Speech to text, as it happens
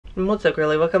What's up,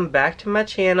 girly? Welcome back to my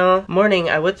channel. Morning,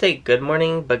 I would say good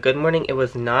morning, but good morning it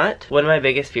was not. One of my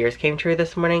biggest fears came true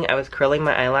this morning. I was curling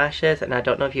my eyelashes, and I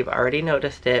don't know if you've already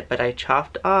noticed it, but I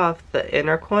chopped off the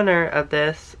inner corner of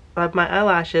my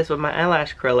eyelashes with my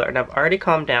eyelash curler, and I've already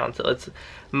calmed down, so it's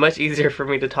much easier for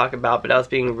me to talk about, but I was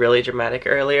being really dramatic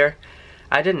earlier.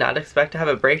 I did not expect to have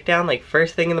a breakdown like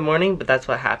first thing in the morning, but that's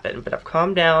what happened. But I've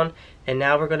calmed down, and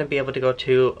now we're going to be able to go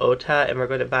to Ulta and we're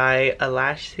going to buy a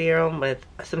lash serum with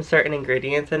some certain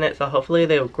ingredients in it, so hopefully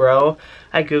they'll grow.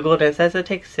 I googled and it says it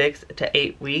takes 6 to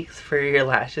 8 weeks for your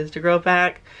lashes to grow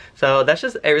back. So that's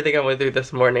just everything I went through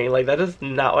this morning. Like, that is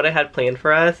not what I had planned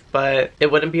for us, but it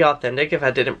wouldn't be authentic if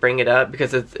I didn't bring it up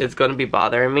because it's going to be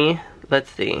bothering me. Let's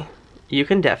see. You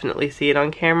can definitely see it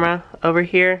on camera over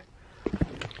here.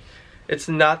 It's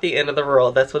not the end of the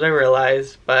world, that's what I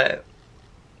realized, but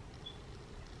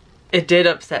it did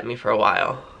upset me for a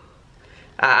while.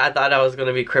 I thought I was going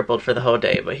to be crippled for the whole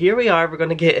day, but here we are. We're going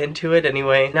to get into it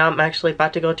anyway. Now I'm actually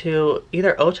about to go to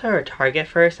either Ulta or Target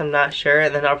first, I'm not sure,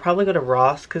 and then I'll probably go to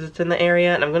Ross because it's in the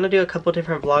area, and I'm going to do a couple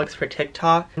different vlogs for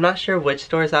TikTok. I'm not sure which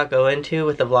stores I'll go into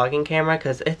with the vlogging camera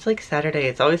because it's like Saturday,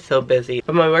 it's always so busy.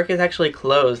 But my work is actually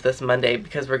closed this Monday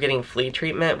because we're getting flea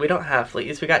treatment. We don't have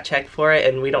fleas. We got checked for it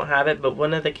and we don't have it, but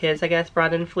one of the kids I guess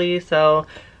brought in fleas, so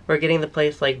we're getting the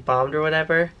place like bombed or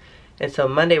whatever. And so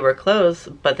Monday we're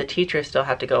closed, but the teachers still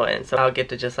have to go in. So I'll get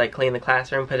to just like clean the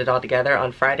classroom, put it all together.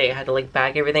 On Friday I had to like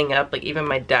bag everything up, like even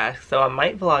my desk. So I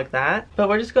might vlog that. But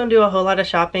we're just gonna do a whole lot of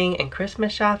shopping and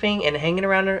Christmas shopping and hanging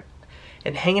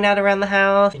out around the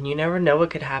house. And you never know what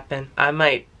could happen. I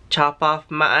might chop off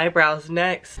my eyebrows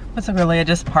next. What's up, really? I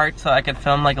just parked so I could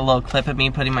film like a little clip of me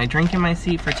putting my drink in my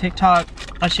seat for TikTok.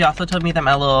 Oh, she also told me that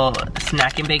my little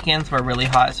snacking bacons were really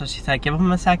hot. So she said, give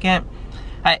them a second.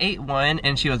 I ate one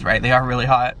and she was right, they are really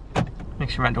hot. Make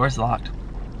sure my door's locked.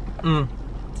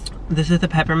 This is the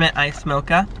peppermint iced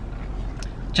mocha.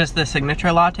 Just the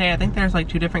signature latte. I think there's like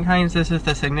 2 different kinds. This is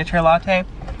the signature latte.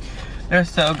 They're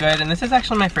so good, and this is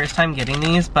actually my first time getting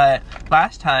these, but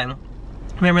last time,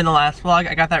 remember in the last vlog,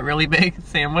 I got that really big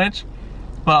sandwich?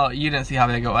 Well, you didn't see how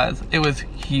big it was. It was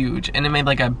huge, and it made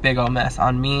like a big old mess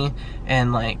on me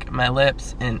and like my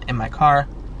lips and in my car.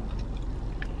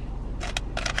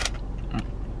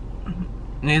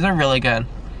 These are really good.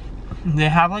 They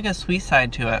have like a sweet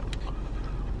side to it.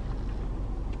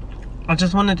 I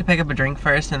just wanted to pick up a drink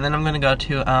first, and then I'm gonna go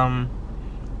to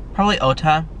probably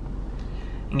Ulta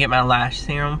and get my lash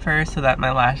serum first so that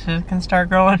my lashes can start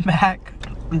growing back.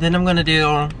 And then I'm gonna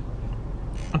do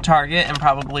Target and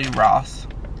probably Ross.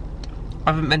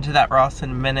 I haven't been to that Ross in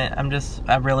a minute.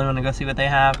 I really want to go see what they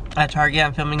have. At Target,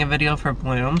 I'm filming a video for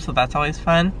Bloom, so that's always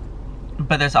fun.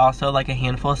 But there's also like a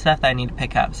handful of stuff that I need to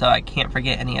pick up, so I can't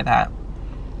forget any of that.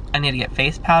 I need to get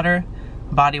face powder,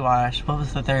 body wash. What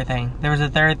was the third thing? There was a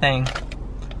third thing.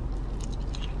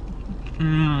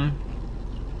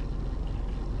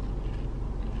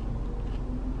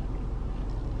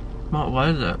 What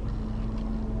was it?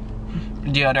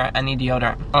 Deodorant. I need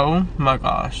deodorant. Oh my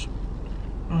gosh.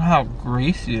 Look how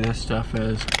greasy this stuff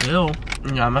is. Ew.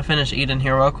 Yeah, I'm gonna finish eating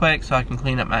here real quick so I can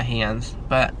clean up my hands.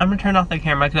 But I'm gonna turn off the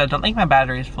camera because I don't think my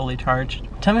battery is fully charged.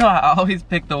 Tell me why I always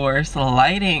pick the worst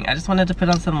lighting. I just wanted to put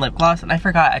on some lip gloss and I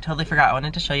forgot. I totally forgot. I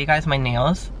wanted to show you guys my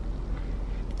nails.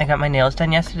 I got my nails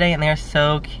done yesterday and they're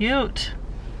so cute.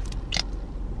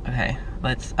 Okay,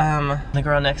 let's, the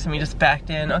girl next to me just backed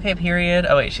in. Okay, period.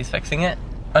 Oh wait, she's fixing it?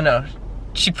 Oh no,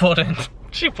 she pulled in.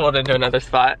 She pulled into another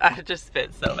spot. I just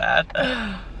fit so bad.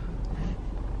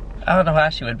 I don't know why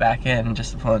she would back in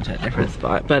just to pull into a different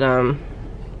spot. But I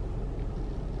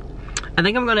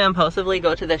think I'm gonna impulsively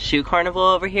go to the shoe carnival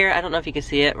over here. I don't know if you can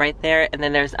see it right there. And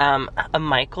then there's a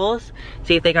Michael's.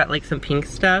 See if they got like some pink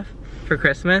stuff for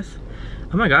Christmas.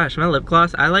 Oh my gosh, my lip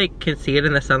gloss, I like can see it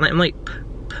in the sunlight. I'm like,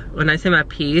 when I say my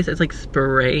P's, it's like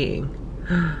spraying.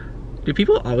 Do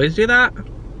people always do that?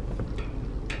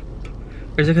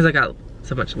 Or is it because I got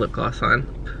so much lip gloss on?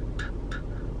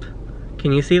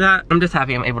 Can you see that? I'm just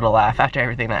happy I'm able to laugh after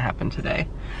everything that happened today.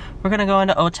 We're gonna go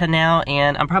into Ulta now,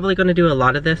 and I'm probably gonna do a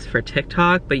lot of this for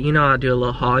TikTok, but you know I'll do a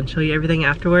little haul and show you everything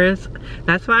afterwards.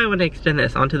 That's why I want to extend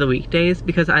this onto the weekdays,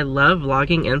 because I love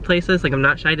vlogging in places, like I'm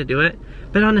not shy to do it.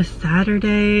 But on a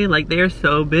Saturday, like they are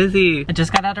so busy. I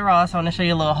just got out of Ross, so I want to show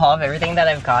you a little haul of everything that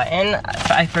I've gotten.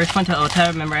 So I first went to Ulta,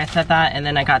 remember I said that, and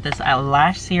then I got this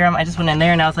lash serum. I just went in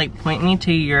there and I was like, point me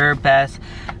to your best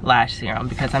lash serum,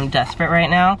 because I'm desperate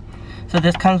right now. So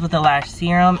this comes with a lash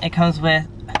serum, it comes with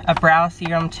a brow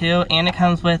serum too, and it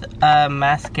comes with a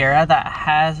mascara that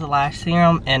has a lash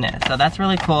serum in it. So that's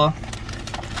really cool.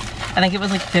 I think it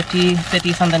was like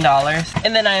 $50 something.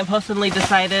 And then I impulsively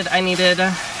decided I needed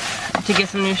to get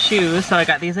some new shoes. So I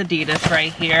got these Adidas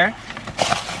right here.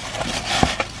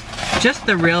 Just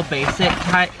the real basic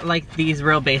type, like these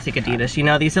real basic Adidas, you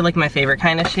know, these are like my favorite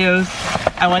kind of shoes.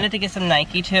 I wanted to get some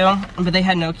Nike too, but they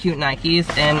had no cute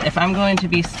Nikes, and if I'm going to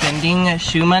be spending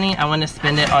shoe money, I want to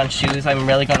spend it on shoes I'm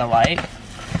really gonna like.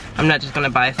 I'm not just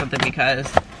gonna buy something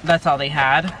because that's all they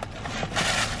had.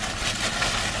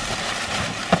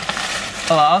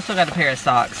 Oh, I also got a pair of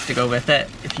socks to go with it.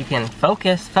 If you can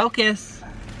focus.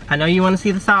 I know you want to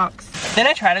see the socks. Then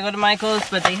I tried to go to Michael's,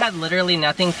 but they had literally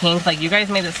nothing pink. Like, you guys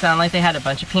made it sound like they had a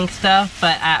bunch of pink stuff.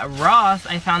 But at Ross,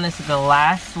 I found this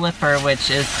glass slipper,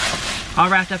 which is all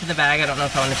wrapped up in the bag. I don't know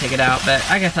if I want to take it out, but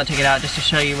I guess I'll take it out just to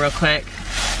show you real quick.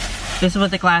 This is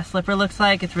what the glass slipper looks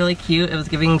like. It's really cute. It was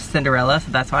giving Cinderella, so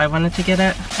that's why I wanted to get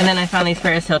it. And then I found these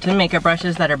Paris Hilton makeup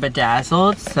brushes that are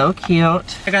bedazzled. So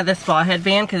cute. I got this spa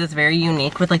headband because it's very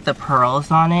unique with like the pearls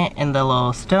on it and the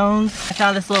little stones. I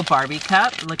found this little Barbie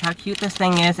cup. Look how cute this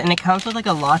thing is. And it comes with like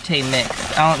a latte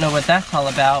mix. I don't know what that's all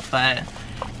about, but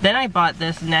then I bought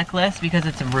this necklace because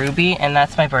it's a ruby and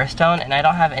that's my birthstone. And I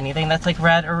don't have anything that's like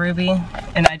red or ruby.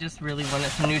 And I just really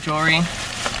wanted some new jewelry.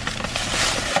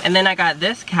 And then I got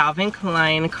this Calvin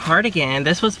Klein cardigan.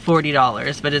 This was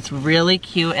 $40, but it's really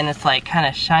cute and it's like kind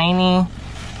of shiny.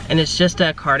 And it's just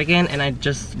a cardigan, and I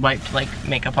just wiped like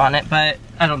makeup on it, but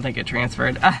I don't think it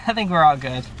transferred. I think we're all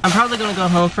good. I'm probably gonna go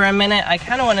home for a minute. I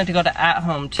kind of wanted to go to At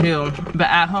Home too, but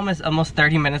At Home is almost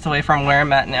 30 minutes away from where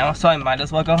I'm at now, so I might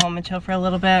as well go home and chill for a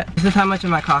little bit. This is how much of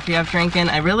my coffee I've drinking.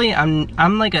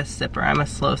 I'm like a sipper. I'm a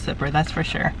slow sipper, that's for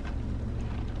sure.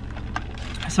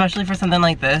 Especially for something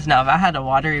like this. Now, if I had a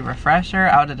watery refresher,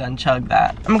 I would have done chugged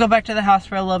that. I'm gonna go back to the house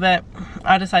for a little bit.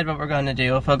 I'll decide what we're going to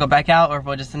do. If we'll go back out or if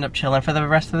we'll just end up chilling for the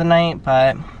rest of the night.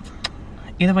 But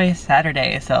either way, it's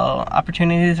Saturday, so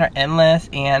opportunities are endless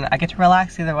and I get to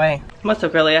relax either way. What's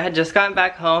up, girly? I had just gotten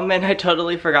back home and I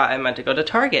totally forgot I meant to go to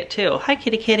Target too. Hi,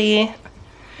 kitty kitty.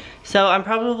 So I'm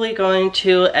probably going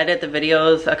to edit the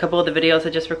videos, a couple of the videos I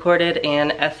just recorded,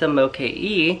 and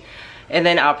SMOKE. And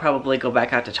then I'll probably go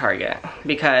back out to Target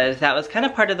because that was kind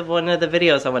of part of one of the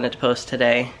videos I wanted to post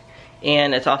today.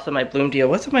 And it's also my Bloom deal.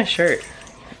 What's on my shirt?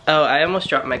 Oh, I almost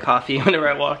dropped my coffee whenever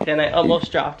I walked in. I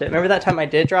almost dropped it. Remember that time I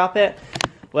did drop it?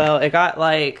 Well, it got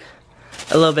like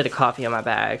a little bit of coffee on my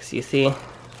bags, you see?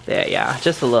 There, yeah,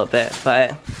 just a little bit.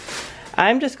 But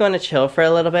I'm just going to chill for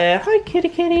a little bit. Hi, kitty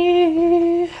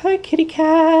kitty. Hi, kitty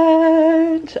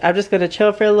cat. I'm just going to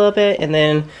chill for a little bit and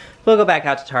then we'll go back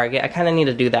out to Target. I kind of need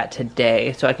to do that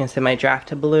today so I can send my draft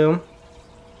to Bloom.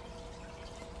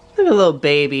 Look at a little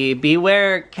baby.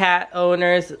 Beware, cat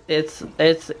owners. It's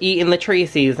eating the tree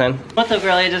season. What's up,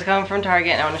 girlie? I just got home from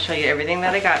Target and I want to show you everything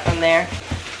that I got from there.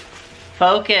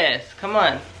 Focus. Come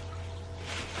on.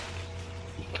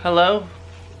 Hello?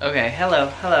 Okay, hello.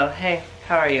 Hey,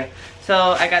 how are you? So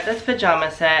I got this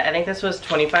pajama set. I think this was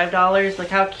 $25. Look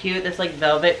how cute. This like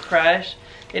velvet crush.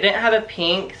 It didn't have a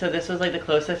pink, so this was like the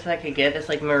closest I could get, this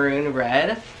like maroon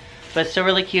red. But still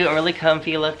really cute and really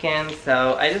comfy looking.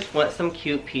 So I just want some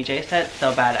cute PJ sets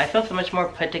so bad. I feel so much more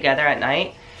put together at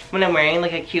night when I'm wearing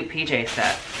like a cute PJ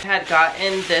set. I had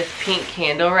gotten this pink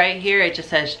candle right here. It just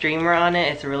says Dreamer on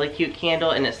it. It's a really cute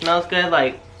candle and it smells good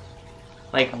like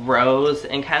rose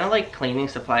and kind of like cleaning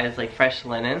supplies, like fresh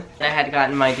linen. I had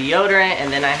gotten my deodorant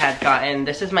and then I had gotten,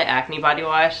 this is my acne body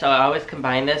wash, so I always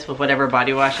combine this with whatever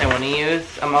body wash I want to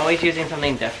use. I'm always using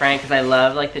something different because I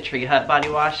love like the Tree Hut body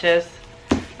washes.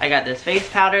 I got this face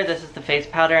powder. This is the face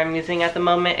powder I'm using at the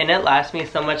moment and it lasts me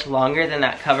so much longer than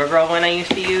that CoverGirl one I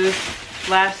used to use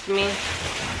lasts me.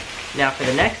 Now for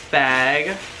the next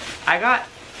bag, I got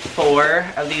 4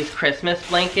 of these Christmas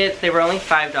blankets. They were only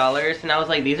 $5 and I was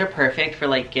like, these are perfect for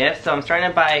like gifts. So I'm starting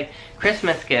to buy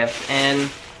Christmas gifts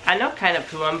and I know kind of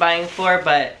who I'm buying for,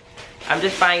 but I'm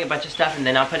just buying a bunch of stuff and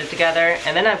then I'll put it together.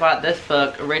 And then I bought this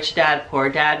book, Rich Dad Poor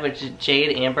Dad, which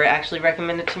Jade Amber actually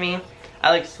recommended to me. I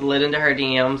like slid into her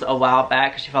DMs a while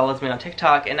back because she follows me on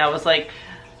TikTok and I was like,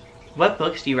 what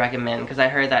books do you recommend? Because I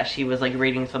heard that she was like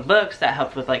reading some books that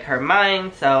helped with like her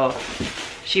mind, so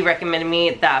she recommended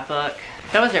me that book.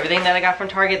 That was everything that I got from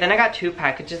Target. Then I got 2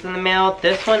 packages in the mail.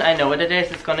 This one, I know what it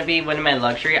is. It's going to be one of my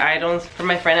luxury items from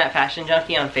my friend at Fashion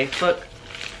Junkie on Facebook.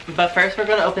 But first we're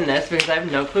going to open this because I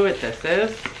have no clue what this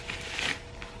is.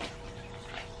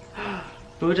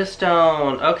 Buddha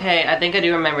stone. Okay, I think I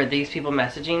do remember these people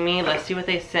messaging me. Let's see what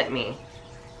they sent me.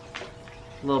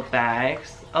 Little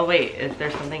bags. Oh wait, is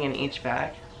there something in each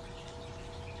bag?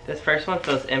 This first one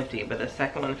feels empty, but the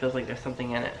second one feels like there's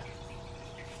something in it.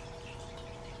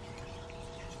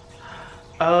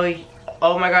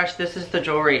 Oh my gosh, this is the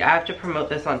jewelry. I have to promote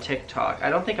this on TikTok.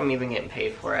 I don't think I'm even getting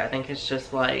paid for it. I think it's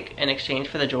just like in exchange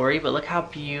for the jewelry, but look how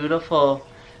beautiful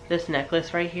this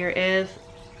necklace right here is.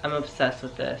 I'm obsessed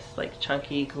with this. Like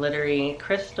chunky, glittery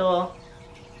crystal.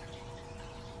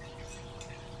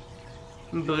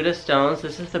 Buddha stones.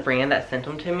 This is the brand that sent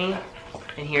them to me.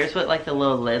 And here's what like the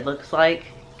little lid looks like.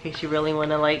 In case you really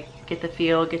want to like get the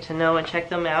feel, get to know, and check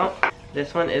them out.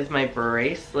 This one is my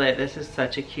bracelet. This is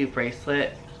such a cute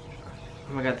bracelet.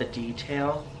 Oh my god, the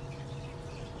detail.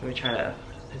 Let me try to,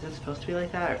 is it supposed to be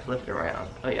like that or flip it around?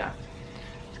 Oh yeah.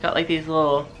 It's got like these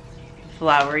little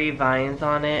flowery vines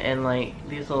on it and like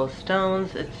these little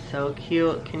stones. It's so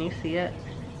cute. Can you see it?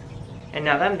 And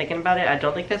now that I'm thinking about it, I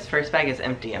don't think this first bag is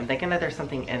empty. I'm thinking that there's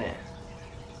something in it.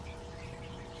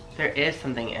 There is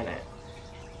something in it.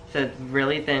 It's a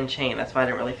really thin chain. That's why I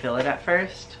didn't really feel it at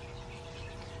first.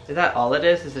 Is that all it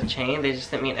is a chain? They just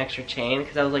sent me an extra chain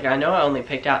because I was like, I know I only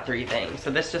picked out 3 things. So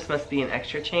this just must be an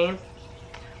extra chain,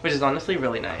 which is honestly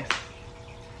really nice.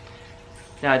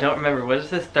 Now I don't remember, what does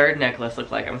this third necklace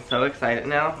look like? I'm so excited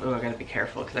now. Oh, I gotta be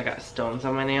careful because I got stones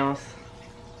on my nails.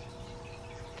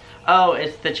 Oh,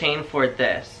 it's the chain for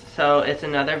this. So it's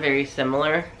another very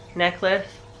similar necklace,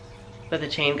 but the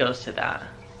chain goes to that.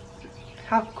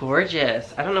 How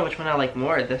gorgeous. I don't know which one I like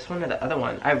more, this one or the other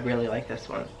one. I really like this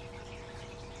one.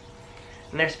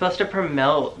 And they're supposed to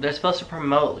promote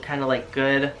kind of like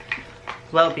good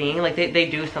well-being. Like they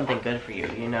do something good for you,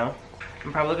 you know?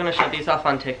 I'm probably gonna show these off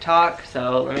on TikTok,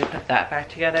 so let me put that back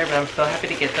together, but I'm so happy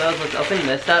to get those. Let's open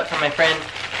this up from my friend.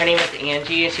 Her name is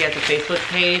Angie, and she has a Facebook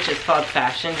page. It's called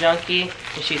Fashion Junkie,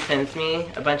 and she sends me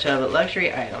a bunch of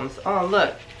luxury items. Oh,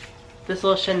 look, this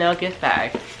little Chanel gift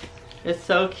bag. It's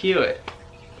so cute.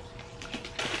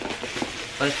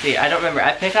 Let's see, I don't remember.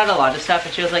 I picked out a lot of stuff,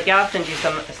 and she was like, yeah, I'll send you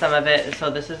some of it.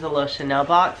 So this is a little Chanel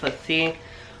box. Let's see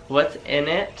what's in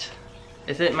it.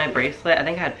 Is it my bracelet? I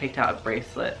think I had picked out a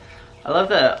bracelet. I love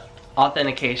the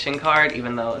authentication card,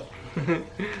 even though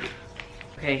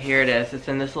okay, here it is. It's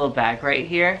in this little bag right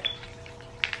here.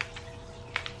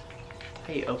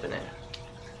 How do you open it?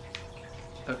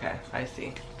 Okay, I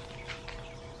see.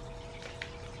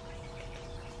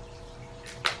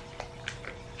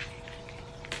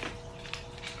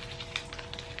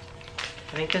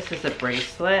 I think this is a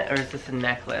bracelet, or is this a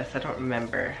necklace? I don't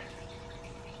remember.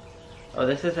 Oh,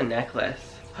 this is a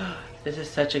necklace. This is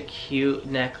such a cute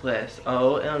necklace.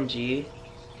 OMG.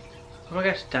 Oh my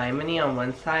gosh, diamondy on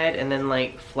one side and then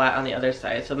like flat on the other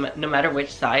side. So no matter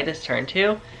which side it's turned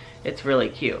to, it's really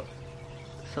cute.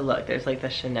 So look, there's like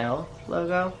the Chanel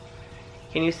logo.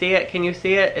 Can you see it? Can you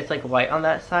see it? It's like white on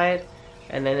that side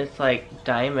and then it's like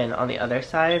diamond on the other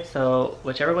side. So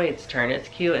whichever way it's turned, it's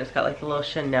cute. And it's got like the little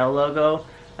Chanel logo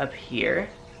up here.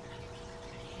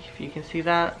 If you can see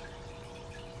that.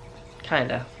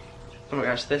 Kinda. Oh my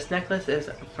gosh, this necklace is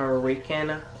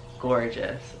freaking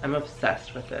gorgeous. I'm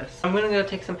obsessed with this. I'm gonna go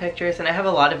take some pictures, and I have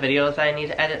a lot of videos that I need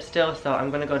to edit still, so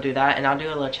I'm gonna go do that, and I'll do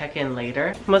a little check-in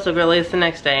later. What's up, girly? It's the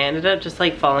next day. I ended up just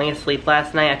like falling asleep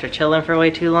last night after chilling for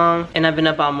way too long, and I've been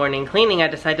up all morning cleaning. I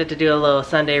decided to do a little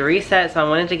Sunday reset, so I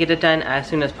wanted to get it done as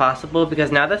soon as possible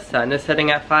because now the sun is setting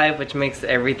at 5, which makes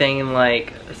everything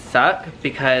like suck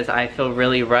because I feel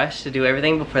really rushed to do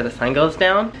everything before the sun goes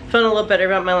down. Feeling a little better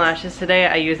about my lashes today.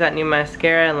 I use that new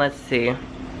mascara, and let's see.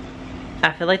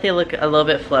 I feel like they look a little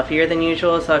bit fluffier than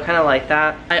usual, so I kind of like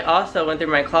that. I also went through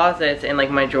my closets and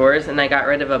like my drawers, and I got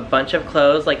rid of a bunch of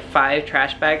clothes, like 5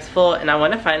 trash bags full, and I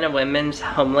want to find a women's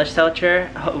homeless shelter.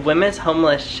 Why is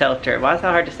that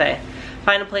hard to say?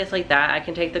 Find a place like that I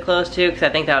can take the clothes to, because I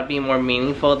think that would be more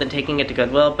meaningful than taking it to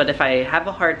Goodwill. But if I have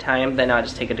a hard time, then I'll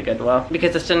just take it to Goodwill,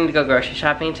 because I still need to go grocery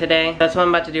shopping today. That's what I'm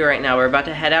about to do right now. We're about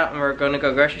to head out and we're going to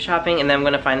go grocery shopping, and then I'm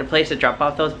going to find a place to drop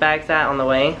off those bags at on the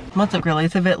way. What's up, girly?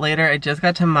 It's a bit later. I just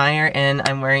got to Meijer and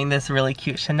I'm wearing this really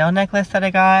cute Chanel necklace that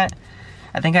I got.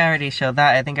 I think I already showed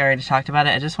that. I think I already talked about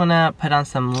it. I just want to put on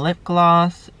some lip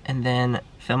gloss and then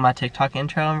film my TikTok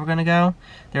intro, and we're gonna go.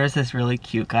 There was this really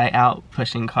cute guy out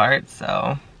pushing carts,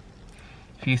 so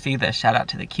if you see this, shout out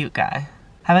to the cute guy.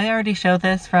 Have I already showed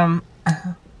this from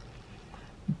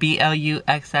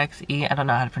BLUXXE? I don't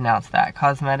know how to pronounce that.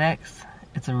 Cosmetics.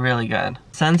 It's really good.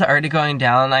 Sun's already going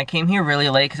down. I came here really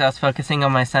late because I was focusing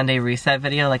on my Sunday reset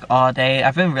video like all day.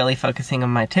 I've been really focusing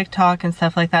on my TikTok and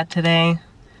stuff like that today.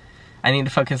 I need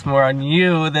to focus more on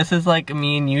you. This is like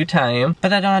me and you time.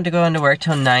 But I don't have to go into work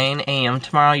till 9 a.m.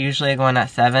 tomorrow. Usually I go in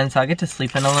at 7, so I get to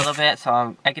sleep in a little bit.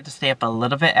 So I get to stay up a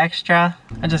little bit extra.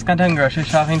 I just got done grocery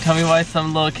shopping. Tell me why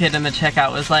some little kid in the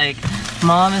checkout was like,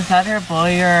 Mom, is that a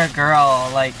boy or a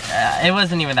girl? Like, it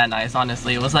wasn't even that nice,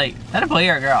 honestly. It was like, is that a boy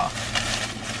or a girl?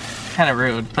 Kind of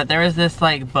rude. But there was this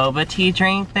like boba tea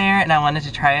drink there, and I wanted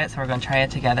to try it, so we're gonna try it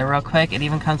together real quick. It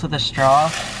even comes with a straw.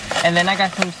 And then I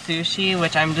got some sushi,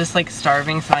 which I'm just like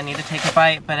starving, so I need to take a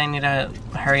bite, but I need to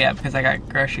hurry up because I got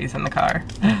groceries in the car.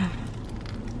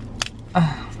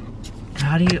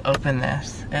 How do you open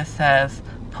this? It says,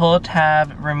 pull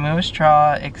tab, remove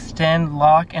straw, extend,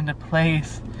 lock into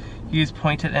place, use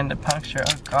pointed end to puncture.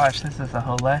 Oh gosh, this is a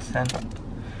whole lesson.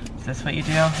 Is this what you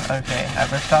do? Okay, I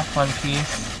ripped off one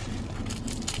piece,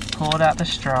 pulled out the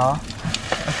straw.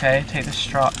 Okay, take the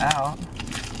straw out.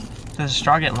 Does the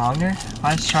straw get longer?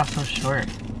 Why is the straw so short?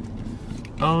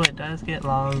 Oh, it does get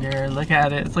longer. Look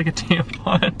at it, it's like a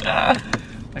tampon.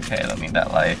 Okay, I don't need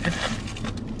that light.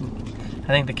 I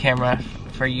think the camera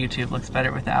for YouTube looks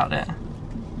better without it.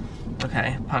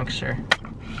 Okay, puncture.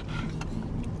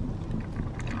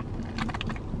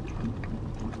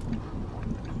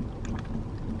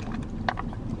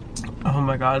 Oh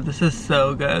my god, this is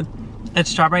so good. It's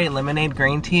strawberry lemonade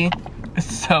green tea.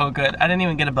 It's so good. I didn't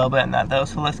even get a boba in that though,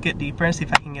 so let's get deeper and see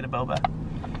if I can get a boba.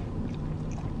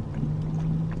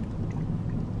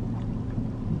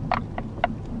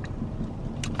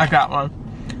 I got one.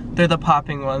 They're the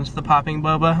popping ones, the popping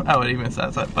boba. Oh, it even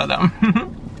says it, but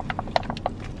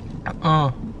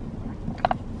oh.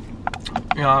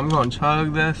 Yeah, I'm gonna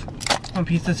chug this. One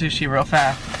piece of sushi real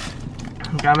fast.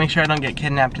 Gotta make sure I don't get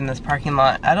kidnapped in this parking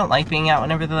lot. I don't like being out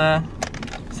whenever the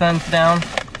sun's down.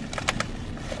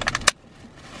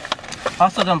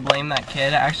 Also, don't blame that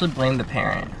kid. I actually blame the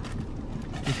parent.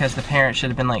 Because the parent should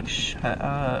have been like, shut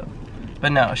up.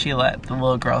 But no, she let the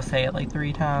little girl say it like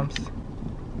 3 times.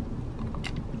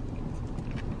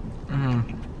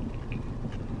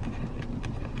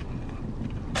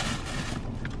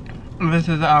 This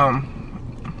is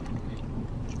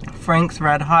Frank's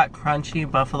Red Hot Crunchy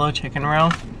Buffalo Chicken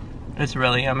Roll. It's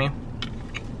really yummy.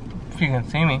 If you can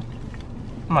see me.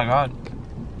 Oh my god.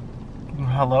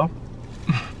 Hello?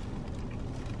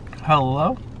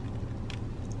 Hello?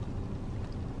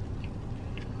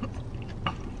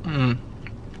 I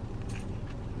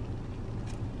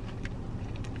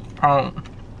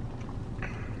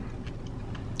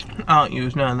don't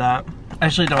use none of that. I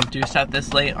usually don't do stuff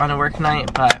this late on a work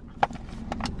night, but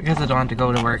because I don't have to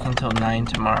go to work until 9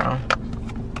 tomorrow,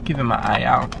 keeping my eye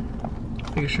out.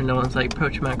 Making sure no one's like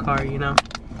approaching my car, you know.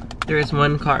 There is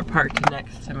one car parked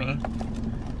next to me,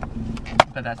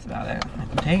 but that's about it.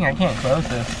 Dang, I can't close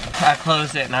this. I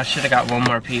closed it and I should have got one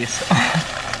more piece.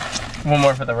 One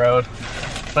more for the road.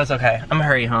 But it's okay, I'm gonna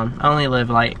hurry home. I only live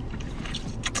like,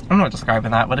 I'm not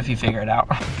describing that. What if you figure it out?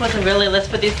 Wasn't really, let's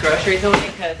put these groceries away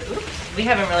because we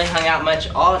haven't really hung out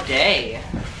much all day.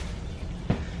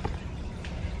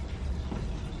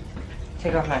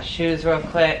 Take off my shoes real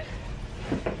quick.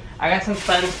 I got some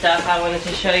fun stuff I wanted to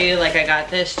show you. Like I got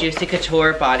this Juicy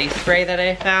Couture body spray that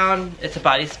I found. It's a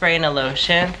body spray and a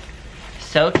lotion.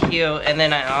 So cute. And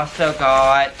then I also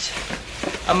got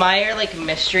a Meyer like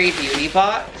mystery beauty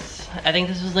box. I think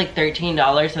this was like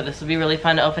 $13, so this will be really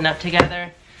fun to open up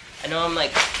together. I know I'm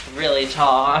like really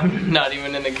tall. I'm not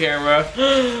even in the camera.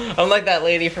 I'm like that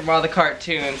lady from all the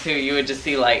cartoons who you would just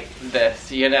see like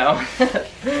this, you know?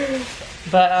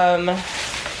 But I'll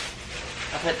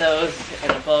put those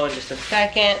in a bowl in just a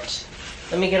second.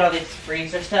 Let me get all this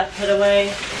freezer stuff put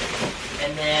away,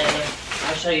 and then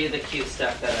I'll show you the cute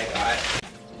stuff that I got.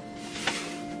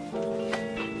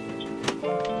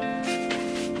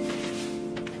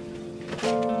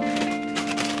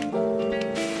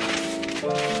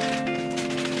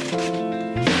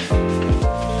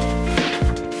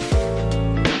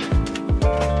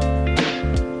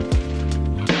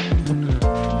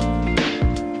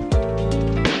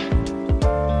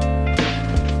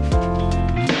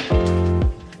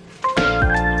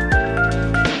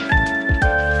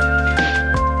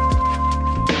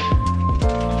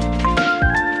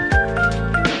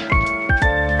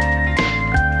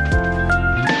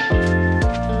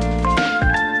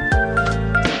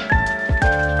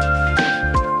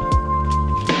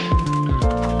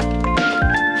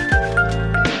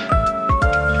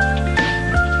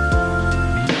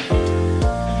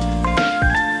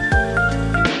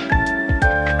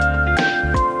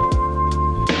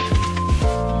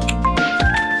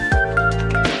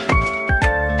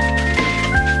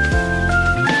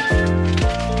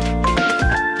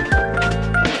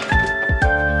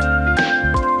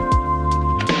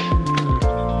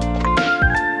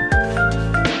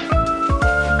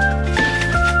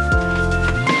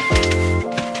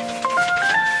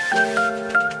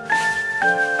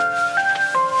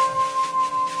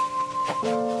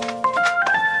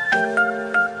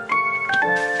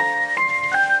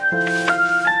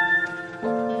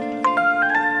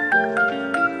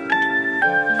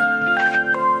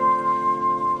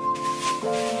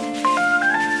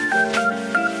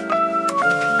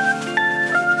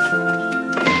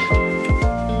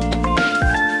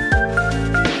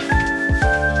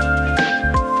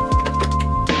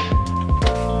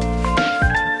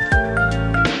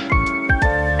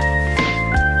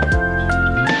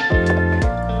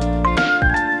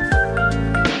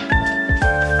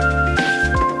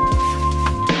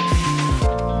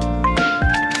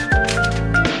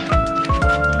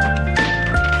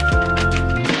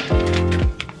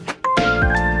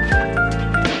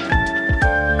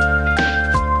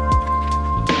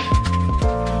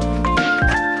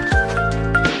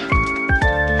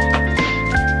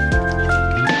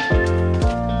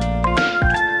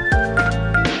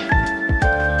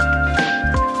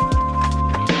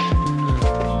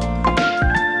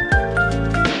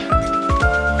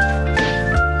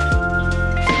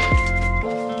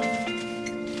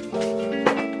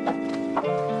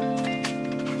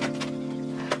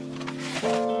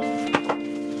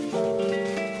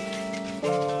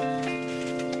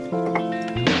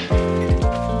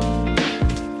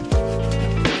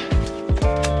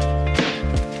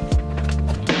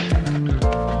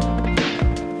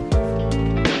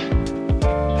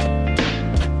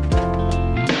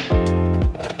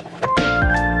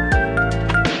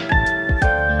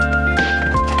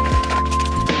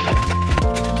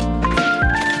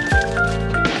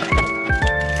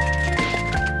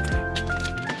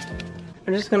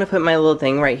 just gonna put my little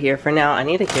thing right here for now. I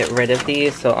need to get rid of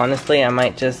these, so honestly I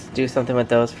might just do something with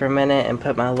those for a minute and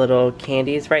put my little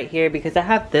candies right here, because I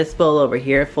have this bowl over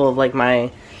here full of like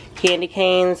my candy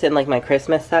canes and like my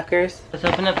Christmas suckers. Let's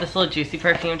open up this little juicy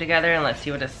perfume together and let's see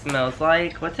what it smells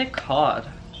like. What's it called?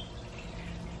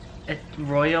 It's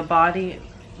Royal Body?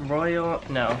 Royal?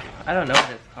 No, I don't know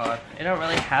what it's called. It don't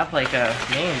really have like a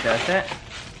name, does it?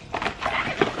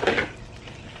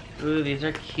 Ooh, these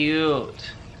are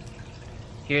cute.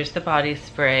 Here's the body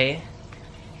spray,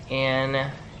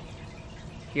 and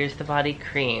here's the body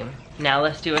cream. Now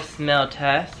let's do a smell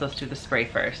test. Let's do the spray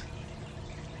first.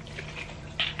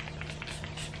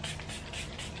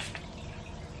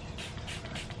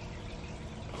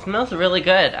 It smells really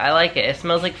good. I like it. It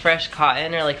smells like fresh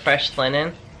cotton or like fresh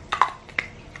linen.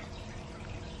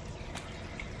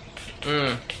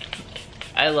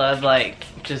 I love like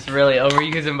just really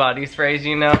overusing body sprays,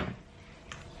 you know?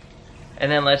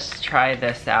 And then let's try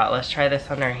this out. Let's try this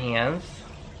on our hands.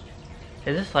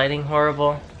 Is this lighting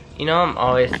horrible? You know I'm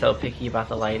always so picky about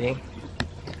the lighting.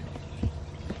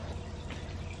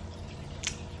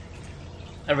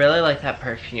 I really like that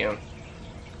perfume.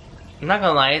 I'm not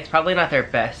gonna lie, it's probably not their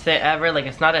best scent ever. Like,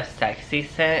 it's not a sexy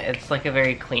scent, it's like a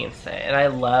very clean scent. And I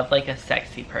love like a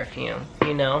sexy perfume,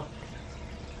 you know?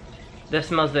 This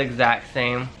smells the exact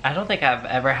same. I don't think I've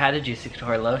ever had a Juicy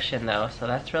Couture lotion though, so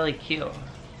that's really cute.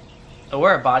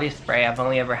 Or a body spray. I've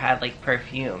only ever had like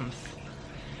perfumes.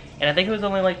 And I think it was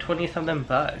only like 20 something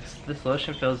bucks. This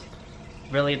lotion feels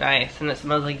really nice, and it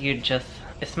smells like you just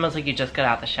got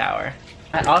out the shower.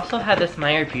 I also had this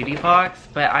Meyer Beauty box,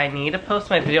 but I need to post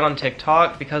my video on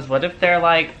TikTok, because what if they're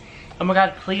like, oh my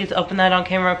god, please open that on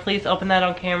camera, please open that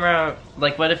on camera.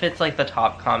 Like, what if it's like the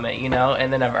top comment, you know,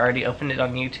 and then I've already opened it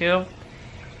on YouTube.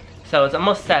 So it's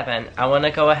almost 7. I want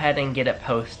to go ahead and get it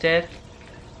posted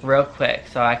real quick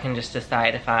so I can just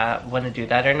decide if I want to do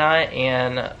that or not.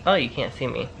 And oh, you can't see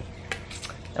me.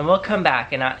 And we'll come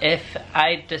back, and if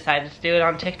I decided to do it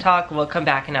on TikTok, we'll come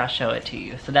back and I'll show it to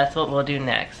you. So that's what we'll do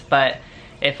next. But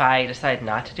if I decide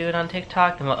not to do it on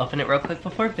TikTok, then we'll open it real quick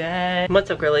before bed.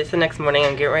 What's up, girlies? The next morning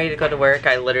I'm getting ready to go to work.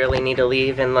 I literally need to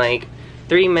leave in like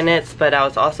 3 minutes, but I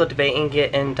was also debating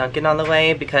getting Dunkin' on the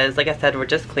way, because like I said, we're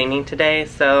just cleaning today,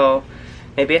 so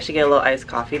maybe I should get a little iced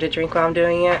coffee to drink while I'm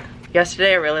doing it.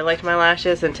 Yesterday I really liked my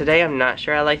lashes, and today I'm not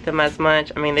sure I like them as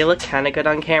much. I mean, they look kind of good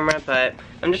on camera, but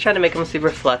I'm just trying to make them super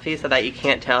fluffy so that you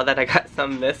can't tell that I got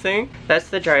some missing. That's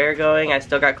the dryer going. I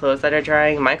still got clothes that are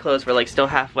drying. My clothes were like still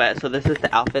half wet, so this is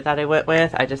the outfit that I went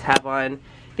with. I just have on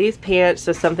these pants,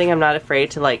 just something I'm not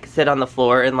afraid to like sit on the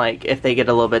floor and like if they get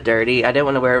a little bit dirty. I didn't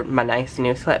want to wear my nice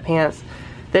new sweatpants.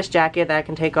 This jacket that I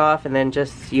can take off, and then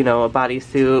just, you know, a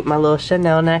bodysuit. My little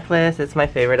Chanel necklace. It's my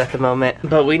favorite at the moment.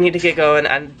 But we need to get going.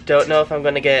 I don't know if I'm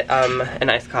going to get an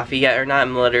iced coffee yet or not.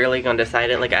 I'm literally going to decide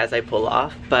it like as I pull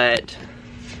off. But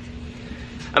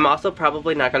I'm also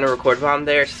probably not going to record while I'm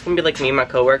there. It's just going to be like me and my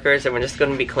coworkers, and we're just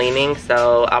going to be cleaning.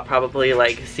 So I'll probably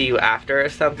like see you after or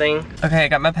something. Okay, I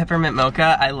got my peppermint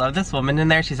mocha. I love this woman in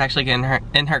there. She's actually getting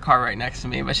in her car right next to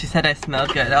me. But she said I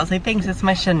smelled good. I was like, thanks, it's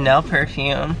my Chanel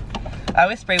perfume. I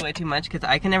always spray way too much because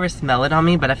I can never smell it on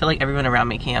me, but I feel like everyone around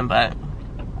me can. But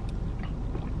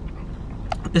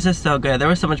this is so good. There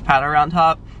was so much powder around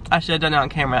top. I should have done it on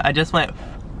camera. I just went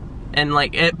and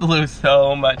like it blew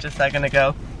so much a second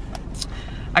ago.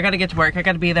 I gotta get to work. I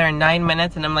gotta be there in 9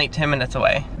 minutes, and I'm like 10 minutes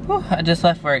away. Whew, I just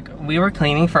left work. We were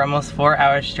cleaning for almost 4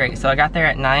 hours straight. So I got there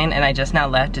at 9 and I just now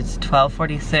left. It's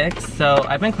 12:46. So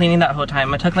I've been cleaning that whole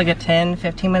time. I took like a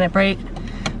 10-15 minute break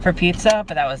for pizza,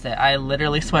 but that was it. I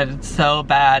literally sweated so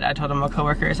bad. I told my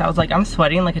coworkers, I was like, I'm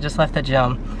sweating like I just left the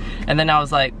gym. And then I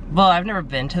was like, well, I've never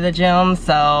been to the gym,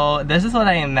 so this is what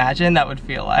I imagine that would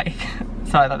feel like.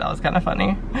 So I thought that was kind of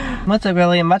funny. What's up,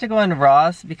 girly? I'm about to go into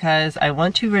Ross because I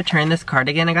want to return this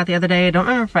cardigan I got the other day. I don't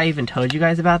remember if I even told you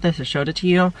guys about this or showed it to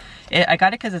you. I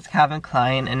got it because it's Calvin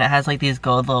Klein, and it has like these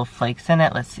gold little flakes in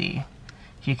it. Let's see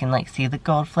if you can like see the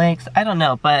gold flakes. I don't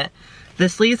know, but the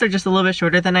sleeves are just a little bit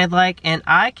shorter than I'd like, and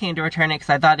I came to return it because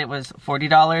I thought it was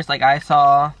 $40. Like, I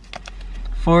saw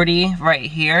 40 right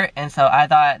here, and so I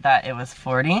thought that it was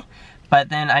 40, but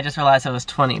then I just realized it was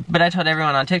 20. But I told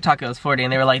everyone on TikTok it was 40,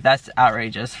 and they were like, that's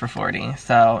outrageous for 40.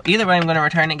 So either way, I'm going to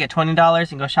return it, get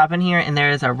 $20, and go shop in here. And there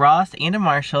is a Ross and a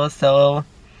Marshalls, so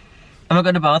I'm going to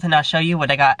go to both, and I'll show you what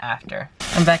I got after.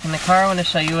 I'm back in the car. I want to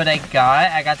show you what I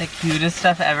got. I got the cutest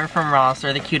stuff ever from Ross,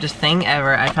 or the cutest thing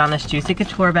ever. I found this Juicy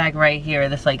Couture bag right here,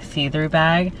 this like see-through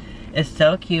bag. It's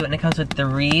so cute, and it comes with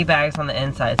 3 bags on the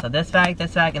inside. So this bag,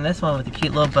 and this one with the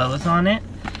cute little bows on it.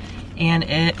 And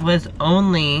it was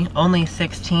only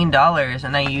 $16,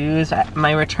 and I used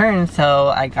my return, so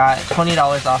I got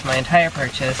 $20 off my entire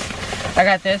purchase. I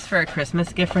got this for a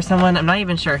Christmas gift for someone. I'm not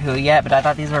even sure who yet, but I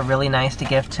thought these were really nice to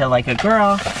give to like a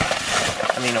girl.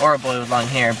 I mean, or a boy with long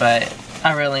hair, but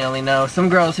I really only know some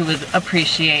girls who would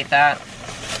appreciate that.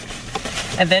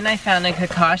 And then I found a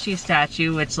Kakashi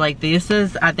statue, which like this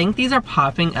is, I think these are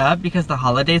popping up because the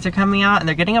holidays are coming out and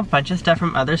they're getting a bunch of stuff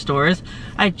from other stores.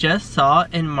 I just saw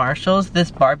in Marshall's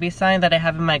this Barbie sign that I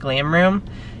have in my glam room.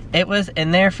 It was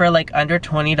in there for like under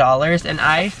 $20 and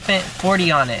I spent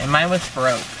 $40 on it and mine was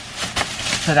broke.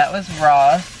 So that was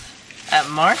Ross. At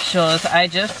Marshall's, I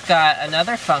just got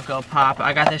another Funko Pop.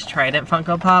 I got this Trident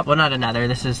Funko Pop. Well, not another,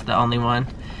 this is the only one.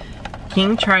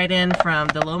 King Trident from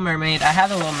The Little Mermaid. I have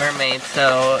The Little Mermaid,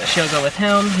 so she'll go with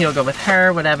him, he'll go with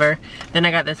her, whatever. Then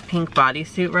I got this pink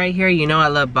bodysuit right here. You know I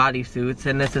love bodysuits,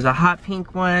 and this is a hot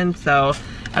pink one, so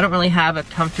I don't really have a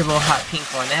comfortable hot pink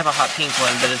one. I have a hot pink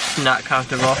one, but it's not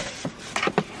comfortable.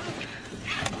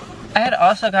 I had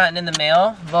also gotten in the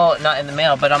mail, well, not in the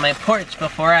mail, but on my porch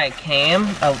before I came,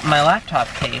 my laptop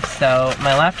case. So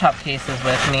my laptop case is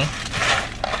with me,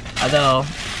 although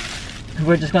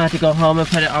we're just gonna have to go home and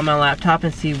put it on my laptop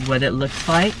and see what it looks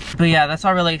like. But yeah, that's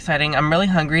all really exciting. I'm really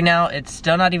hungry now. It's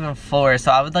still not even 4,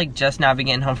 so I would like just now be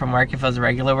getting home from work if it was a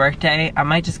regular work day. I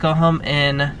might just go home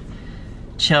and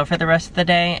chill for the rest of the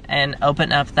day and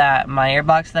open up that Meyer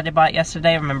box that I bought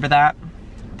yesterday. Remember that?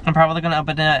 I'm probably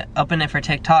gonna open it for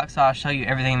TikTok, so I'll show you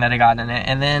everything that I got in it.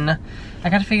 And then I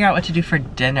gotta figure out what to do for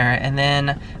dinner. And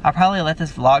then I'll probably let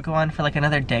this vlog go on for like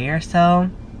another day or so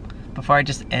before I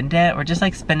just end it, or just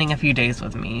like spending a few days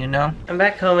with me, you know? I'm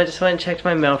back home. I just went and checked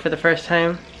my mail for the first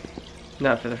time.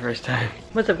 Not for the first time.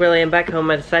 What's up, really? I'm back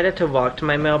home. I decided to walk to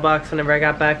my mailbox whenever I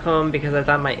got back home because I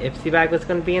thought my Ipsy bag was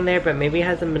gonna be in there, but maybe it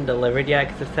hasn't been delivered yet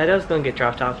because it said it was gonna get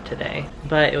dropped off today.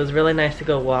 But it was really nice to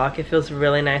go walk. It feels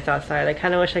really nice outside. I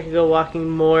kinda wish I could go walking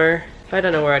more, but I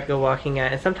don't know where I'd go walking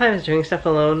at. And sometimes doing stuff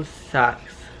alone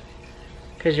sucks,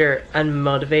 because you're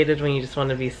unmotivated when you just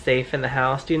want to be safe in the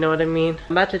house. Do you know what I mean?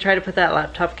 I'm about to try to put that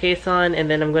laptop case on,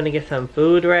 and then I'm going to get some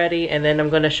food ready, and then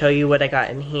I'm going to show you what I got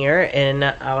in here, and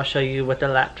I'll show you what the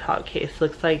laptop case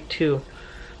looks like too.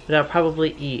 But I'll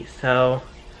probably eat, so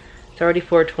it's already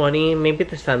 4:20. Maybe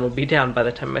the sun will be down by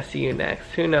the time I see you next.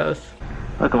 Who knows?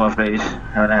 Welcome on face.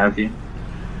 How can I help you?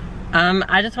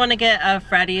 I just want to get a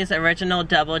Freddy's original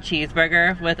double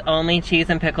cheeseburger with only cheese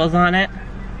and pickles on it.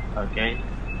 Okay.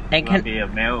 And can be a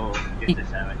meal or just a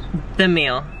sandwich? The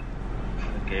meal.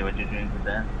 Okay, what you drink with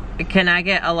that? Can I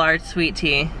get a large sweet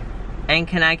tea? And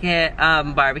can I get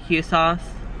barbecue sauce?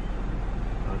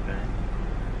 Okay.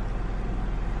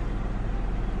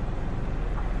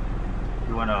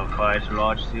 You want a fries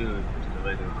large too, or just a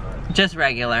regular fries? Just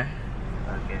regular.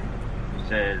 Okay. You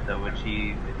said double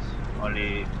cheese, it's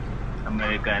only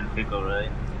American pickle, right?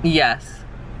 Yes.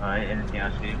 Alright, anything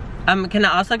else for you? Can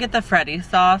I also get the Freddy's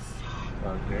sauce?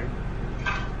 Okay.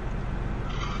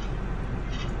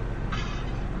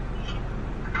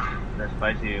 That's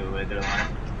spicy or regular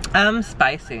one?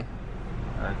 Spicy.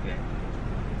 Okay.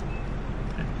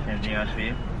 Anything else for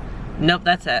you? Nope,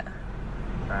 that's it.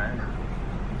 Alright.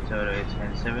 So it's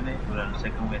 1070, we're on the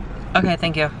second window. Okay,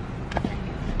 thank you.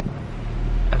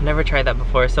 I've never tried that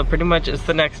before, so pretty much it's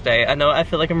the next day. I know I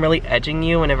feel like I'm really edging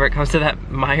you whenever it comes to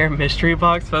that Meyer mystery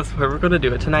box, but that's where we're gonna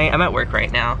do it tonight. I'm at work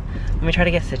right now. Let me try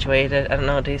to get situated. I don't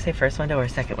know, do you say first window or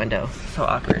second window? So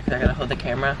awkward, because I gotta hold the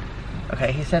camera.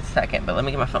 Okay, he said second, but let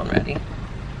me get my phone ready.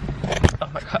 Oh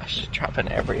my gosh, dropping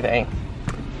everything.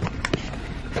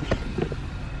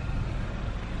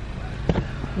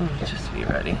 Just be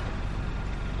ready.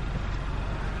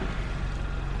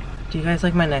 Do you guys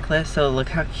like my necklace? So look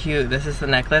how cute. This is the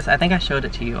necklace. I think I showed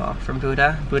it to you all from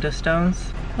Buddha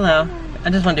Stones. Hello. I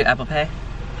just want to do Apple Pay.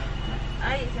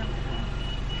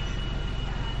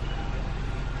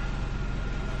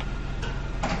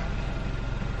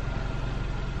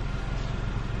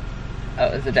 Oh,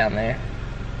 is it down there?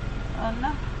 Oh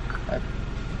no.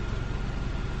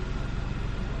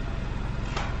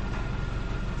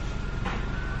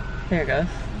 There it goes.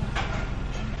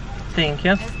 Thank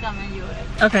you.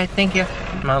 Okay, thank you.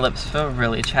 My lips feel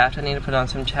really chapped. I need to put on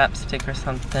some chapstick or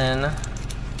something.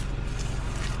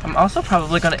 I'm also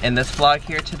probably gonna end this vlog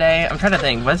here today. I'm trying to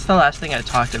think, what's the last thing I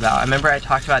talked about? I remember I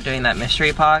talked about doing that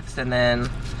mystery box and then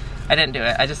I didn't do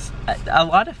it. A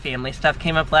lot of family stuff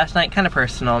came up last night, kind of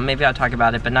personal. Maybe I'll talk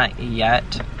about it, but not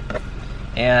yet.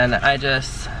 And I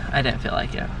didn't feel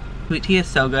like it. Sweet tea is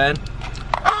so good,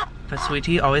 but sweet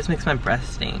tea always makes my breath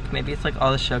stink. Maybe it's like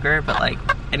all the sugar, but like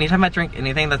anytime I drink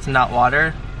anything that's not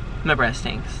water, my breath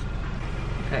stinks.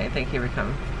 Okay, thank you for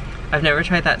coming. I've never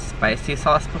tried that spicy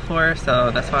sauce before,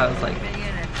 so that's why I was like,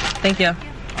 thank you.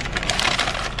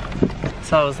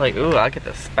 So I was like, ooh, I'll get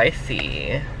the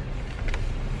spicy.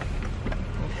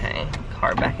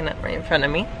 car backing up right in front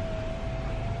of me.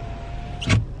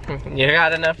 You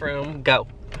got enough room, go.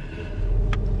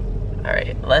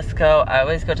 Alright, let's go. I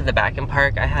always go to the back and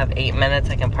park. I have 8 minutes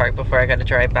I can park before I gotta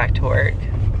drive back to work.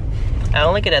 I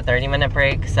only get a 30-minute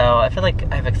break, so I feel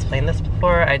like I've explained this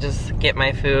before. I just get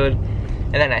my food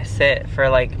and then I sit for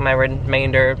like my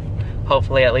remainder,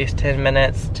 hopefully at least 10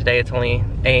 minutes. Today it's only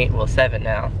 8, well 7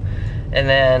 now. And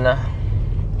then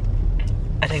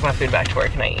I take my food back to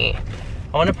work and I eat.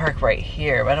 I want to park right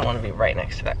here, but I don't want to be right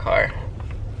next to that car.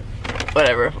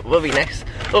 Whatever, we'll be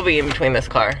in between this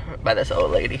car by this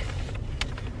old lady.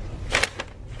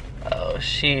 Oh,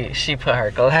 she put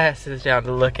her glasses down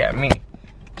to look at me.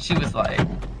 She was like,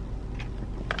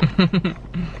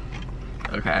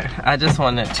 okay, I just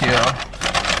wanted to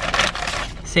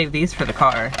save these for the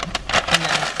car and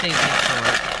then save these for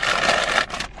work.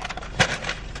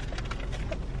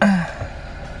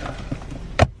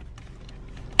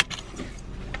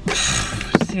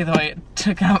 See the way it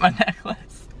took out my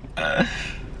necklace.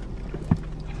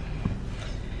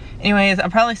 Anyways, I'll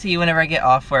probably see you whenever I get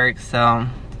off work, so.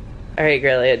 Alright,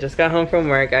 girly, I just got home from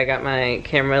work. I got my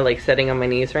camera like sitting on my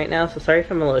knees right now, so sorry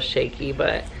if I'm a little shaky,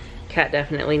 but cat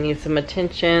definitely needs some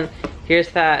attention. Here's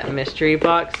that mystery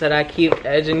box that I keep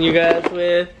edging you guys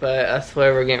with, but I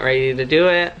swear we're getting ready to do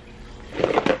it.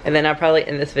 And then I'll probably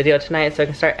end this video tonight so I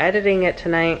can start editing it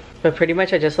tonight. But pretty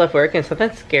much I just left work and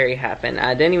something scary happened.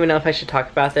 I didn't even know if I should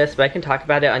talk about this, but I can talk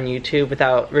about it on YouTube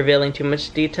without revealing too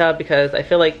much detail because I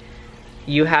feel like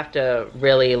you have to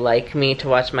really like me to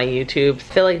watch my YouTube. I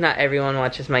feel like not everyone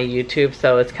watches my YouTube,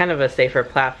 so it's kind of a safer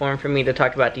platform for me to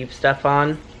talk about deep stuff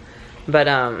on. But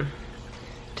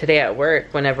today at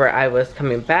work, whenever I was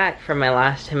coming back from my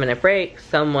last 10-minute break,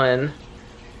 someone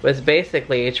was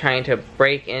basically trying to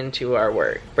break into our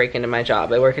work, break into my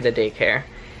job. I work at a daycare.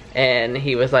 And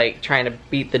he was like trying to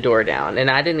beat the door down. And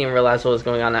I didn't even realize what was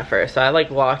going on at first. So I like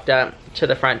walked up to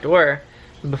the front door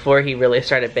before he really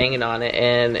started banging on it.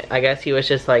 And I guess he was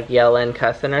just like yelling,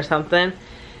 cussing or something.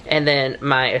 And then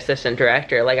my assistant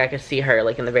director, like I could see her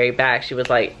like in the very back. She was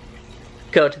like,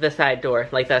 go to the side door.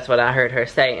 Like that's what I heard her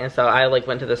say. And so I like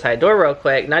went to the side door real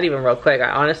quick. Not even real quick.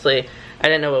 I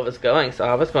didn't know what was going, so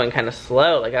I was going kind of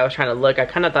slow. Like I was trying to look. I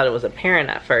kind of thought it was a parent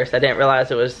at first. I didn't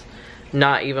realize it was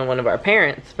not even one of our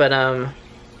parents. But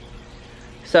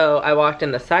so I walked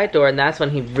in the side door, and that's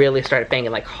when he really started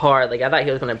banging like hard. Like I thought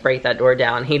he was gonna break that door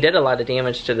down. He did a lot of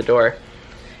damage to the door.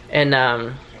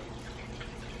 And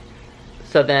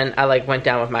so then I like went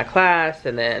down with my class,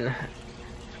 and then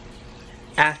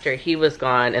after he was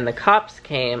gone and the cops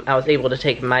came, I was able to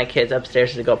take my kids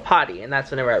upstairs to go potty. And that's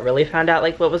whenever I really found out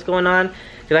like what was going on,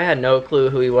 because I had no clue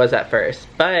who he was at first.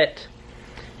 But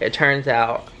it turns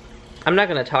out, I'm not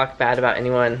going to talk bad about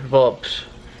anyone. Well,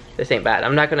 this ain't bad.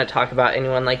 I'm not going to talk about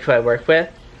anyone like who I work with.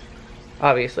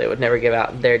 Obviously I would never give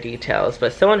out their details,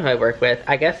 but someone who I work with,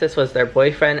 I guess this was their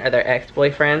boyfriend or their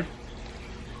ex-boyfriend.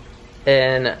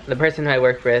 And the person who I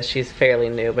work with, she's fairly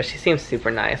new, but she seems super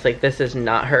nice. Like, this is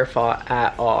not her fault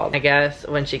at all. I guess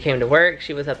when she came to work,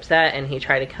 she was upset, and he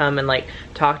tried to come and, like,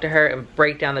 talk to her and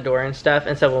break down the door and stuff.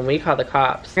 And so when we called the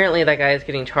cops, apparently that guy is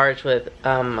getting charged with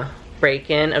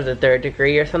break-in of the 3rd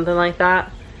degree or something like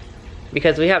that.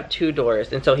 Because we have 2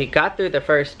 doors. And so he got through the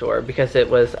first door because it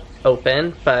was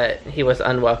open, but he was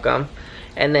unwelcome.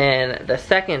 And then the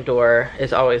second door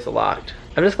is always locked.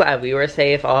 I'm just glad we were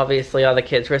safe. Obviously all the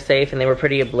kids were safe and they were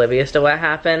pretty oblivious to what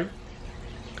happened.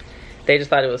 They just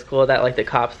thought it was cool that like the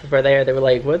cops were there. They were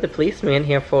like, what are the policemen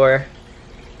here for?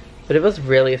 But it was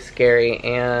really scary.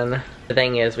 And the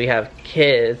thing is, we have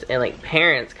kids and like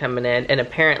parents coming in, and a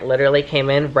parent literally came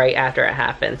in right after it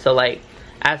happened. So like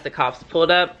as the cops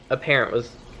pulled up, a parent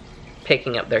was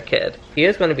picking up their kid. He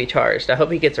is going to be charged. I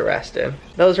hope he gets arrested.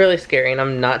 That was really scary, and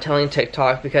I'm not telling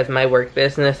TikTok because my work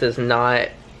business is not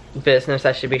business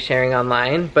I should be sharing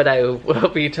online, but I will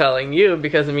be telling you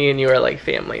because me and you are like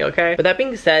family, okay? But that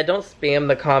being said, don't spam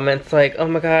the comments like, oh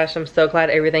my gosh, I'm so glad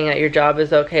everything at your job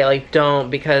is okay. Like, don't,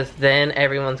 because then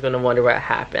everyone's gonna wonder what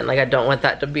happened. Like, I don't want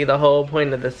that to be the whole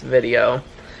point of this video.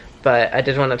 But I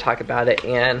did want to talk about it,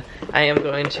 and I am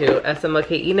going to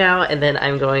SMOKE now, and then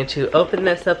I'm going to open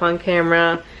this up on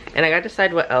camera. And I gotta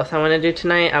decide what else I want to do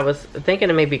tonight. I was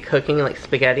thinking of maybe cooking like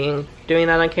spaghetti and doing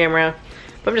that on camera.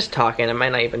 But I'm just talking, I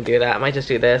might not even do that. I might just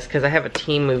do this because I have a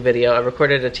Temu video. I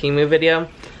recorded a Temu video.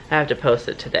 I have to post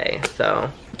it today,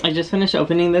 so. I just finished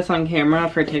opening this on camera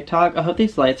for TikTok. I hope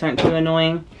these lights aren't too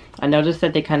annoying. I noticed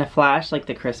that they kind of flash like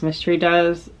the Christmas tree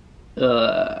does.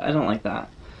 I don't like that.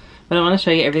 But I want to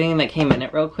show you everything that came in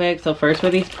it real quick. So first were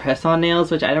these press-on nails,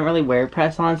 which I don't really wear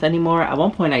press-ons anymore. At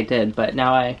one point I did, but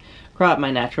now I brought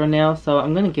my natural nails, so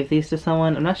I'm gonna give these to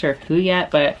someone. I'm not sure who yet,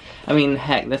 but I mean,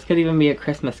 heck, this could even be a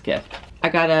Christmas gift. I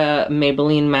got a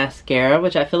Maybelline mascara,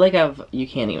 which I feel like you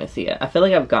can't even see it. I feel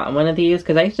like I've gotten one of these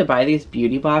because I used to buy these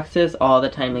beauty boxes all the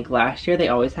time. Like last year, they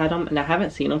always had them, and I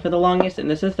haven't seen them for the longest,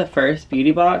 and this is the first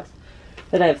beauty box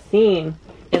that I've seen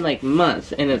in like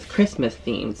months, and it's Christmas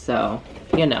themed, so,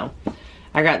 you know.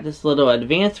 I got this little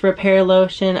advanced repair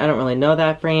lotion. I don't really know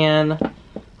that brand.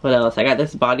 What else? I got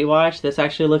this body wash. This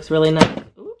actually looks really nice.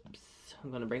 Oops,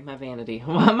 I'm gonna break my vanity.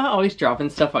 Why am I always dropping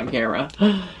stuff on camera?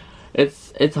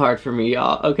 It's hard for me,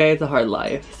 y'all, okay? It's a hard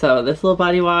life. So this little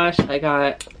body wash, I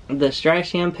got this dry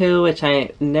shampoo, which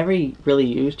I never really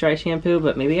use dry shampoo,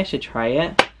 but maybe I should try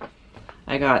it.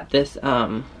 I got this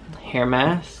hair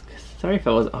mask. Sorry if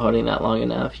I wasn't holding that long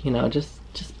enough, you know, just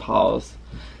pause.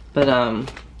 But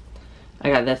I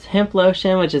got this hemp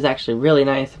lotion, which is actually really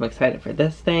nice. I'm excited for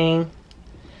this thing.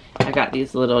 I got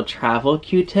these little travel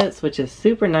Q-tips, which is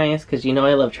super nice because you know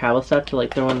I love travel stuff to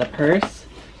like throw in the purse.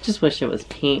 Just wish it was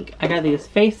pink. I got these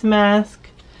face masks,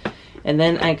 and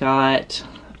then I got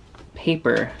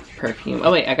paper perfume.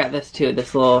 Oh wait, I got this too.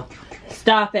 This little,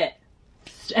 stop it.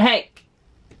 Hey,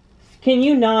 can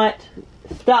you not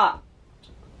stop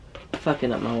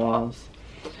fucking up my walls?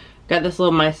 Got this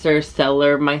little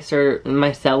micellar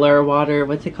water.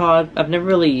 What's it called? I've never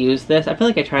really used this. I feel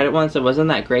like I tried it once. It wasn't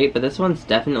that great, but this one's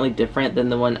definitely different than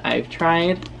the one I've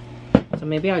tried. So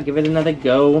maybe I'll give it another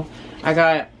go. I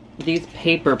got these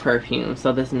paper perfumes.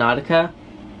 So this Nautica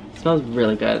smells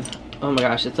really good. Oh my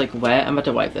gosh, it's like wet. I'm about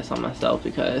to wipe this on myself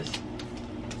because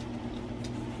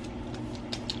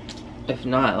if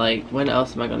not, like, when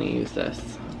else am I going to use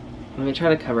this? Let me try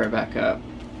to cover it back up.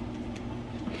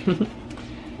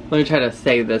 Let me try to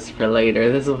save this for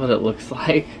later. This is what it looks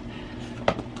like.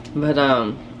 But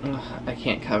I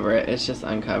can't cover it. It's just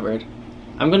uncovered.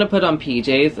 I'm gonna put on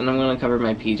PJs, and I'm gonna cover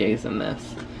my PJs in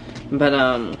this. But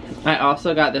I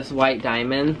also got this white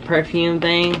diamond perfume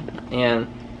thing, and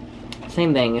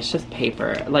same thing, it's just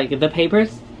paper. Like, the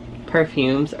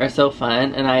perfumes are so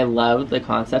fun, and I love the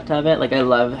concept of it. Like, I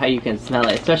love how you can smell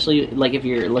it, especially like if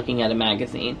you're looking at a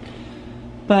magazine.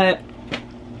 But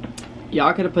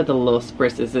y'all could have put the little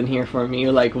spritzes in here for me.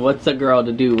 Like, what's a girl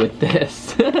to do with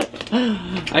this?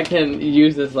 I can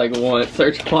use this like once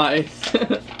or twice.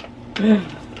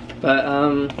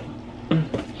 But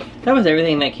that was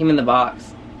everything that came in the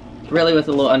box. Really was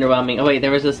a little underwhelming. Oh wait,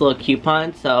 there was this little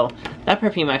coupon, so that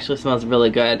perfume actually smells really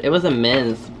good. It was a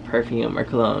men's perfume or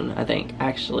cologne, I think,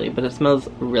 actually, but it smells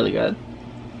really good.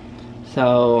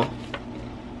 So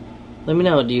let me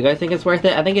know, do you guys think it's worth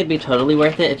it? I think it'd be totally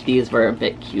worth it if these were a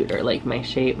bit cuter, like my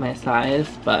shape, my size,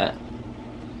 but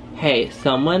hey,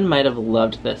 someone might have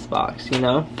loved this box, you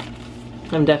know?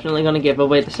 I'm definitely going to give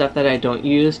away the stuff that I don't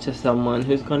use to someone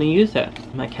who's going to use it.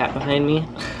 My cat behind me.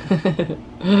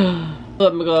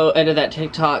 Let me go edit that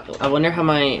TikTok. I wonder how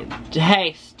my...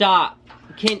 Hey, stop.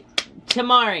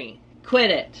 Tamari, quit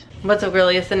it. What's up,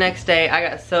 girly? It's the next day. I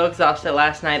got so exhausted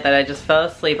last night that I just fell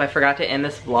asleep. I forgot to end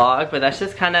this vlog, but that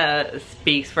just kind of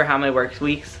speaks for how my work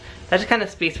week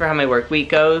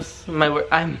goes.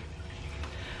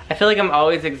 I feel like I'm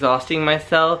always exhausting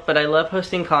myself, but I love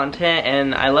posting content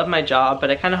and I love my job, but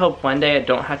I kind of hope one day I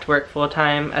don't have to work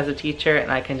full-time as a teacher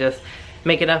and I can just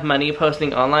make enough money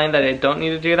posting online that I don't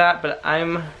need to do that, but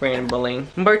I'm rambling.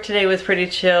 Work today was pretty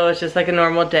chill. It's just like a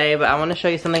normal day, but I want to show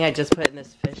you something I just put in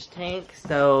this fish tank.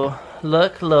 So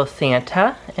look, little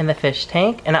Santa in the fish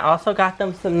tank. And I also got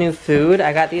them some new food.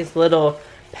 I got these little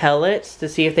pellets to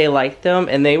see if they liked them,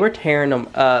 and they were tearing them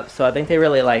up, so I think they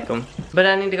really like them. But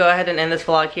I need to go ahead and end this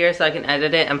vlog here so I can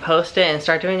edit it and post it and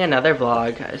start doing another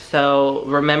vlog. So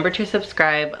remember to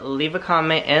subscribe, leave a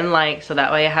comment, and like, so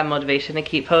that way I have motivation to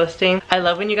keep posting. I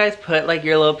love when you guys put like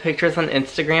your little pictures on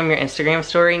Instagram, your Instagram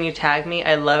story, and you tag me.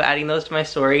 I love adding those to my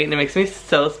story, and it makes me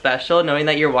so special knowing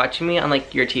that you're watching me on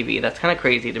like your TV. That's kind of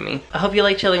crazy to me. I hope you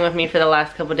like chilling with me for the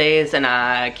last couple days, and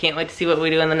I can't wait to see what we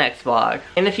do in the next vlog.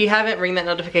 And if you haven't, ring that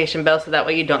notification bell so that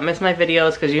way you don't miss my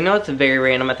videos, because you know it's very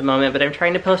random at the moment, but I'm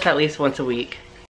trying to post at least once a week.